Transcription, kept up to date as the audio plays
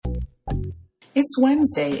It's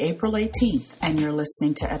Wednesday, April 18th, and you're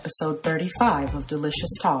listening to episode 35 of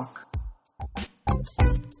Delicious Talk.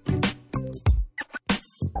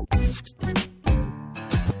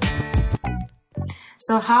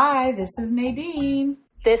 So hi, this is Nadine.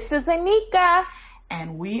 This is Anika.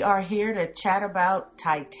 And we are here to chat about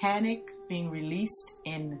Titanic being released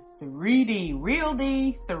in 3D. Real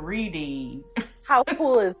D, 3D. How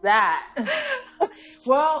cool is that?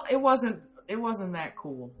 Well, it wasn't that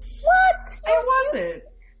cool. What? It wasn't.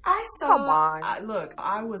 I saw. Come on. Look,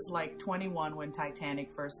 I was like 21 when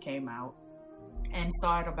Titanic first came out, and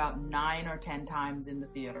saw it about 9 or 10 times in the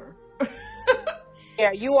theater.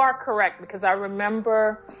 Yeah, you are correct, because I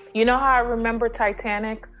remember. You know how I remember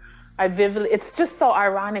Titanic? I vividly. It's just so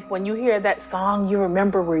ironic when you hear that song. You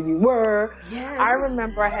remember where you were. Yes. I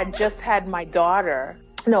remember I had just had my daughter.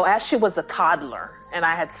 No, as she was a toddler, and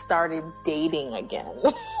I had started dating again.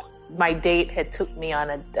 My date had took me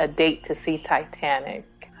on a date to see Titanic.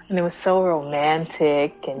 And it was so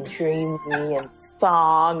romantic and dreamy and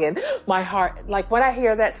song. And my heart, like when I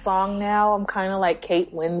hear that song now, I'm kind of like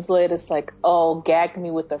Kate Winslet. It's like, oh, gag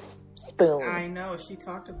me with a spoon. I know. She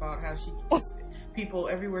talked about how she people,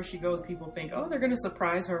 everywhere she goes, people think, oh, they're going to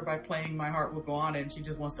surprise her by playing My Heart Will Go On, and she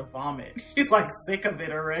just wants to vomit. She's like sick of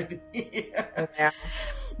it already. Yeah.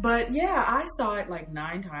 But yeah, I saw it like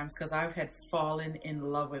 9 times because I had fallen in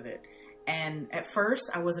love with it. And at first,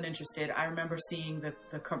 I wasn't interested. I remember seeing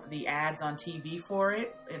the ads on TV for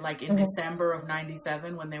it, like in December of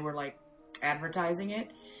 '97 when they were like advertising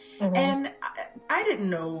it. Mm-hmm. And I didn't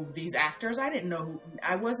know these actors. I didn't know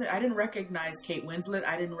I didn't recognize Kate Winslet.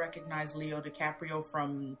 I didn't recognize Leo DiCaprio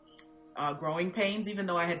from Growing Pains, even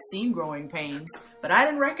though I had seen Growing Pains, but I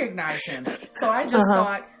didn't recognize him. So I just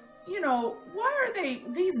thought, why are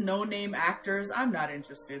these no-name actors? I'm not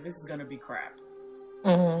interested. This is going to be crap.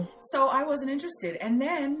 Mm-hmm. So I wasn't interested. And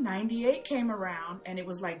then 98 came around, and it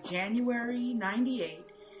was like January 98,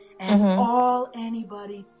 and all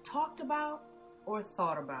anybody talked about or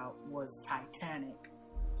thought about was Titanic.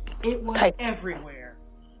 It was everywhere.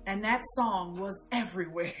 And that song was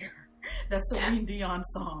everywhere. The Celine Dion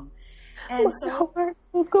song. And so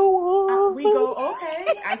we go, okay,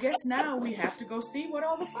 I guess now we have to go see what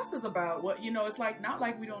all the fuss is about. What, it's like, not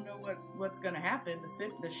like we don't know what's going to happen.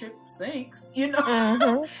 The ship sinks,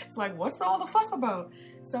 It's like, what's all the fuss about?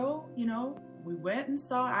 So,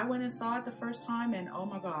 I went and saw it the first time, and oh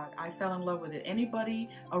my God, I fell in love with it. Anybody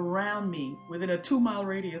around me within a 2-mile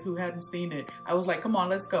radius who hadn't seen it, I was like, come on,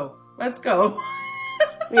 let's go.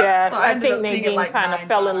 Yeah, so I think Nadine like kind of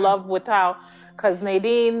fell in love with how, because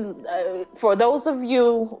Nadine, for those of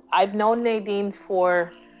you, I've known Nadine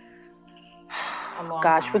for,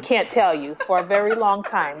 time. We can't tell you, for a very long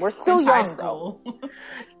time. We're still young though.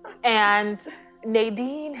 And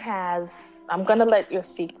Nadine has, I'm going to let your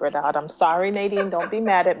secret out. I'm sorry, Nadine. Don't be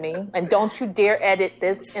mad at me. And don't you dare edit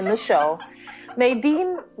this in the show.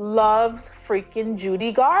 Nadine loves freaking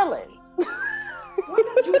Judy Garland. What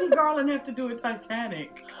does Judy Garland have to do with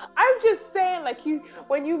Titanic? I'm just saying, like,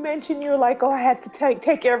 when you mentioned you're like, oh, I had to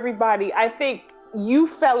take everybody. I think you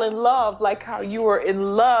fell in love like how you were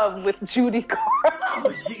in love with Judy Garland.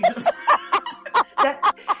 Oh, Jesus.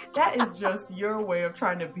 That is just your way of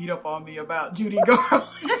trying to beat up on me about Judy Garland.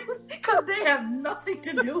 Because they have nothing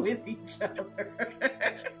to do with each other.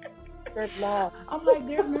 Good love. I'm like,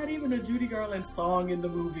 there's not even a Judy Garland song in the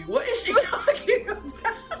movie. What is she talking about?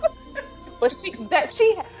 But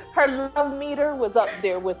her love meter was up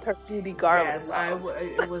there with her Judy Garland. Yes,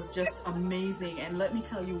 it was just amazing. And let me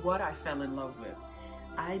tell you what I fell in love with.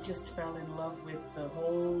 I just fell in love with the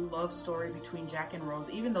whole love story between Jack and Rose,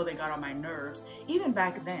 even though they got on my nerves. Even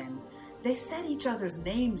back then, they said each other's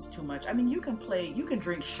names too much. I mean, you can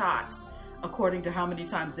drink shots according to how many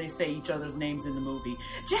times they say each other's names in the movie.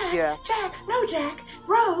 Jack, no Jack,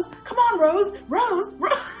 Rose, come on Rose, Rose.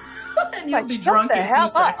 And you'll be drunk in 2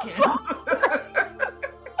 seconds.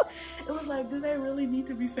 It was like, do they really need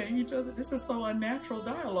to be saying each other? This is so unnatural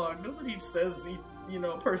dialogue. Nobody says the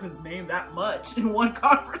person's name that much in one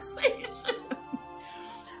conversation.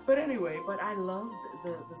 But anyway, I loved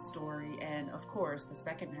the story, and of course the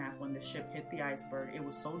second half when the ship hit the iceberg, it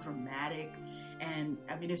was so dramatic, and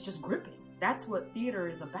I mean it's just gripping. That's what theater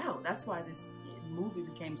is about. That's why this movie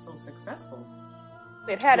became so successful.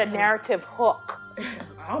 It had a narrative hook.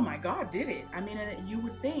 Oh my God, did it? I mean, you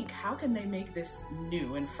would think, how can they make this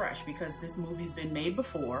new and fresh? Because this movie's been made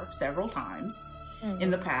before several times in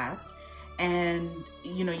the past. And,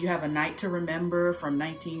 you have A Night to Remember from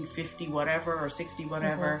 1950 whatever or 60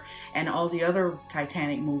 whatever, and all the other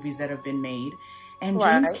Titanic movies that have been made. And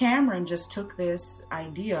James Cameron just took this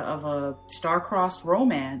idea of a star-crossed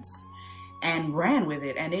romance and ran with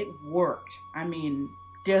it, and it worked. I mean,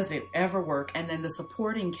 does it ever work? And then the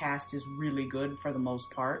supporting cast is really good for the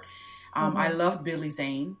most part. I love Billy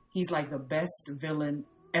Zane. He's like the best villain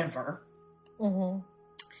ever.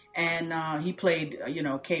 And he played,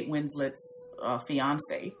 Kate Winslet's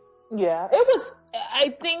fiance. Yeah, it was.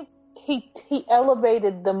 I think he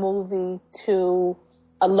elevated the movie to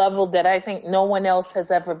a level that I think no one else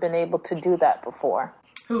has ever been able to do that before.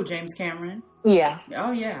 Who, James Cameron? Yeah.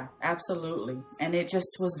 Oh, yeah, absolutely. And it just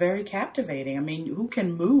was very captivating. I mean, who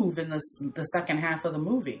can move in the second half of the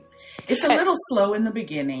movie? It's a little slow in the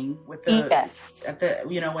beginning with the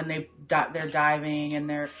when they're diving and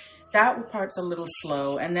that part's a little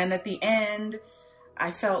slow. And then at the end,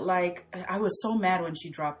 I felt like I was so mad when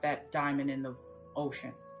she dropped that diamond in the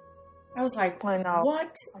ocean. I was like,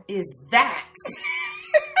 what is that?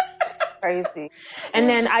 Crazy. And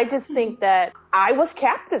then I just think that I was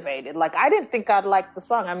captivated. Like, I didn't think I'd like the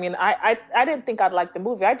song. I mean, I didn't think I'd like the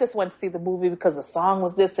movie. I just went to see the movie because the song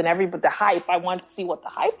was this and the hype. I wanted to see what the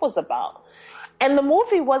hype was about. And the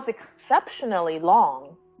movie was exceptionally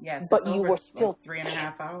long. Yes, but you were still like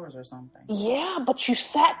 3.5 hours or something. Yeah, but you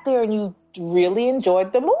sat there and you really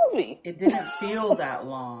enjoyed the movie. It didn't feel that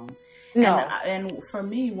long. No. And for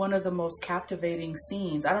me, one of the most captivating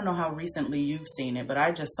scenes, I don't know how recently you've seen it, but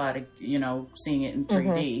I just saw it, seeing it in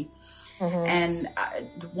 3D. And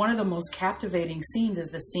one of the most captivating scenes is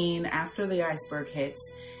the scene after the iceberg hits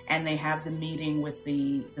and they have the meeting with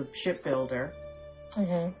the shipbuilder.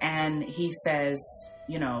 And he says,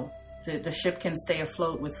 the ship can stay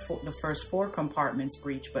afloat with the first 4 compartments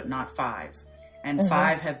breached, but not 5. And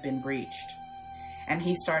 5 have been breached. And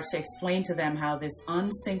he starts to explain to them how this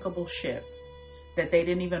unsinkable ship that they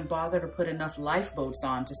didn't even bother to put enough lifeboats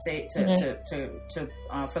on for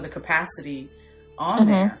the capacity on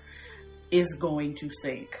there is going to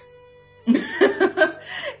sink.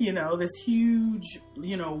 This huge,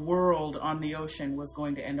 world on the ocean was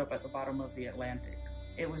going to end up at the bottom of the Atlantic.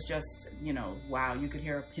 It was just, wow, you could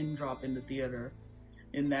hear a pin drop in the theater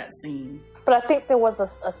in that scene. But I think there was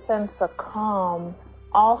a sense of calm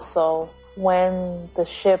also when the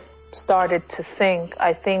ship started to sink.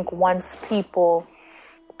 I think once people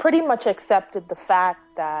pretty much accepted the fact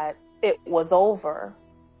that it was over,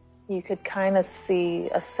 you could kind of see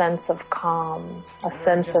a sense of calm, a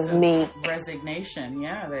sense of resignation.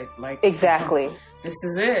 Yeah, exactly. This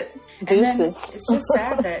is it. Deuces. And then it's just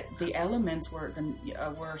sad that the elements were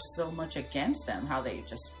so much against them. How they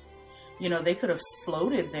just, they could have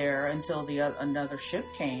floated there until another ship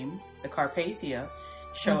came. The Carpathia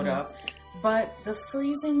showed up, but the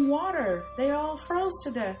freezing water, they all froze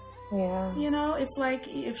to death. Yeah. It's like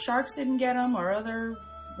if sharks didn't get them or other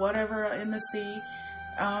whatever in the sea,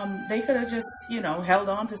 they could have just, held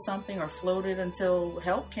on to something or floated until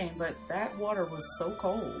help came. But that water was so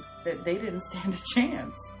cold that they didn't stand a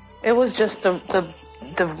chance. It was just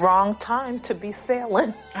the wrong time to be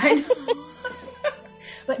sailing. I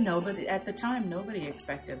know. But at the time, nobody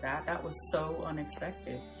expected that. That was so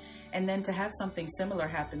unexpected. And then to have something similar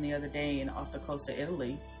happen the other day off the coast of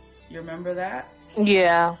Italy. You remember that?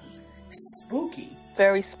 Yeah. Spooky.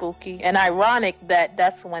 Very spooky. And ironic that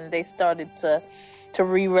that's when they started to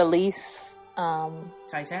re-release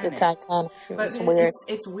Titanic. The Titanic. But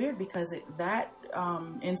it's weird because that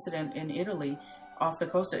incident in Italy, off the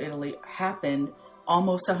coast of Italy, happened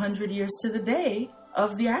almost 100 years to the day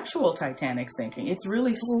of the actual Titanic sinking. It's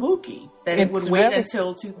really spooky that it would wait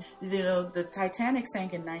until the Titanic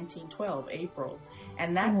sank in 1912, April,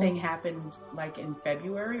 and that thing happened like in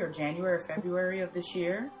February or February of this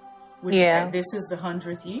year, which this is the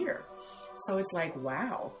 100th year. So it's like,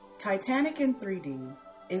 wow. Titanic in 3D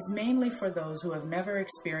is mainly for those who have never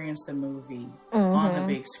experienced the movie on the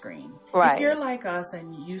big screen. Right. If you're like us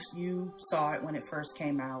and you saw it when it first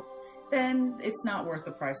came out, then it's not worth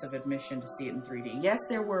the price of admission to see it in 3D. Yes,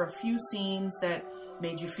 there were a few scenes that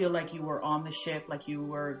made you feel like you were on the ship, like you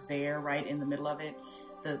were there right in the middle of it.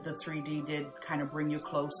 The 3D did kind of bring you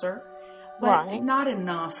closer, but not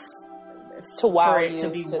enough to wow for it you to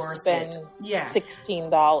be to worth spend it. Yeah.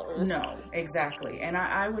 $16. No, exactly. And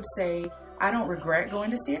I would say I don't regret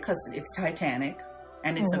going to see it because it's Titanic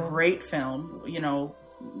and it's a great film,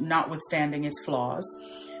 notwithstanding its flaws.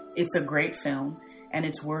 It's a great film. And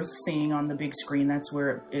it's worth seeing on the big screen. That's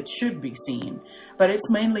where it should be seen. But it's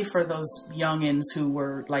mainly for those youngins who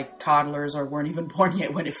were like toddlers or weren't even born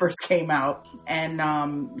yet when it first came out, and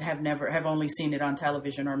have only seen it on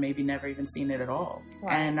television or maybe never even seen it at all.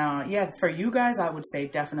 Right. And for you guys, I would say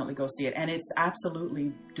definitely go see it. And it's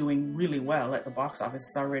absolutely doing really well at the box office.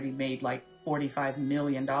 It's already made like $45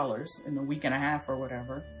 million in a week and a half or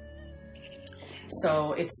whatever.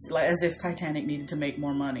 So it's as if Titanic needed to make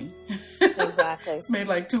more money. Exactly. It's made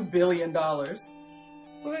like $2 billion.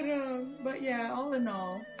 But yeah, all in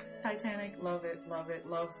all, Titanic, love it.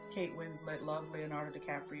 Love Kate Winslet, love Leonardo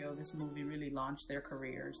DiCaprio. This movie really launched their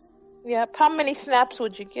careers. Yep. How many snaps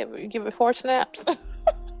would you give it? You give it 4 snaps?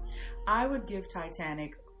 I would give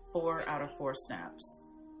Titanic 4 out of 4 snaps.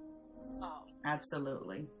 Oh,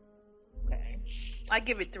 absolutely. Okay. I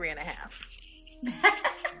give it 3.5.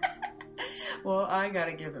 Well, I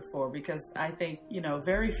gotta give it 4 because I think,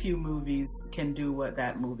 very few movies can do what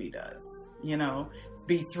that movie does.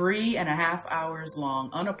 Be 3.5 hours long,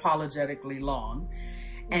 unapologetically long,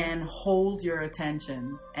 and hold your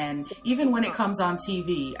attention. And even when it comes on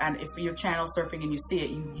TV, and if you're channel surfing and you see it,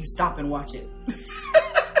 you stop and watch it.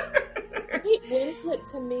 Kate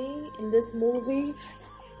Winslet, to me, in this movie,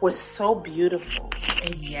 was so beautiful.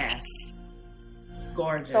 Yes.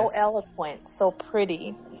 Gorgeous. So eloquent, so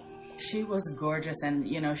pretty. She was gorgeous, and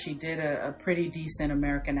she did a pretty decent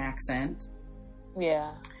American accent.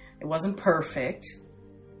 Yeah. It wasn't perfect,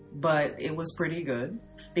 but it was pretty good.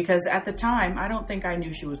 Because at the time, I don't think I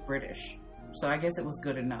knew she was British. So I guess it was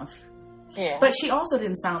good enough. Yeah. But she also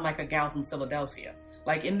didn't sound like a gal from Philadelphia.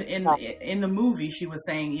 Like in the movie, she was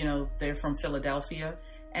saying, they're from Philadelphia.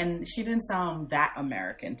 And she didn't sound that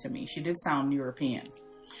American to me. She did sound European.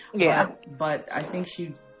 Yeah. But I think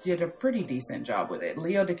she did a pretty decent job with it.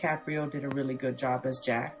 Leo DiCaprio did a really good job as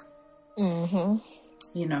Jack. Mm-hmm.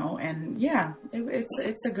 And yeah,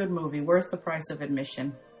 it's a good movie, worth the price of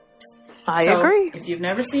admission. I agree. If you've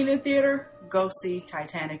never seen it in theater, go see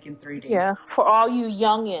Titanic in 3D. Yeah, for all you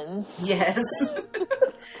youngins. Yes.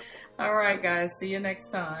 All right, guys. See you next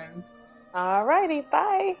time. All righty.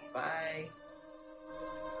 Bye. Bye.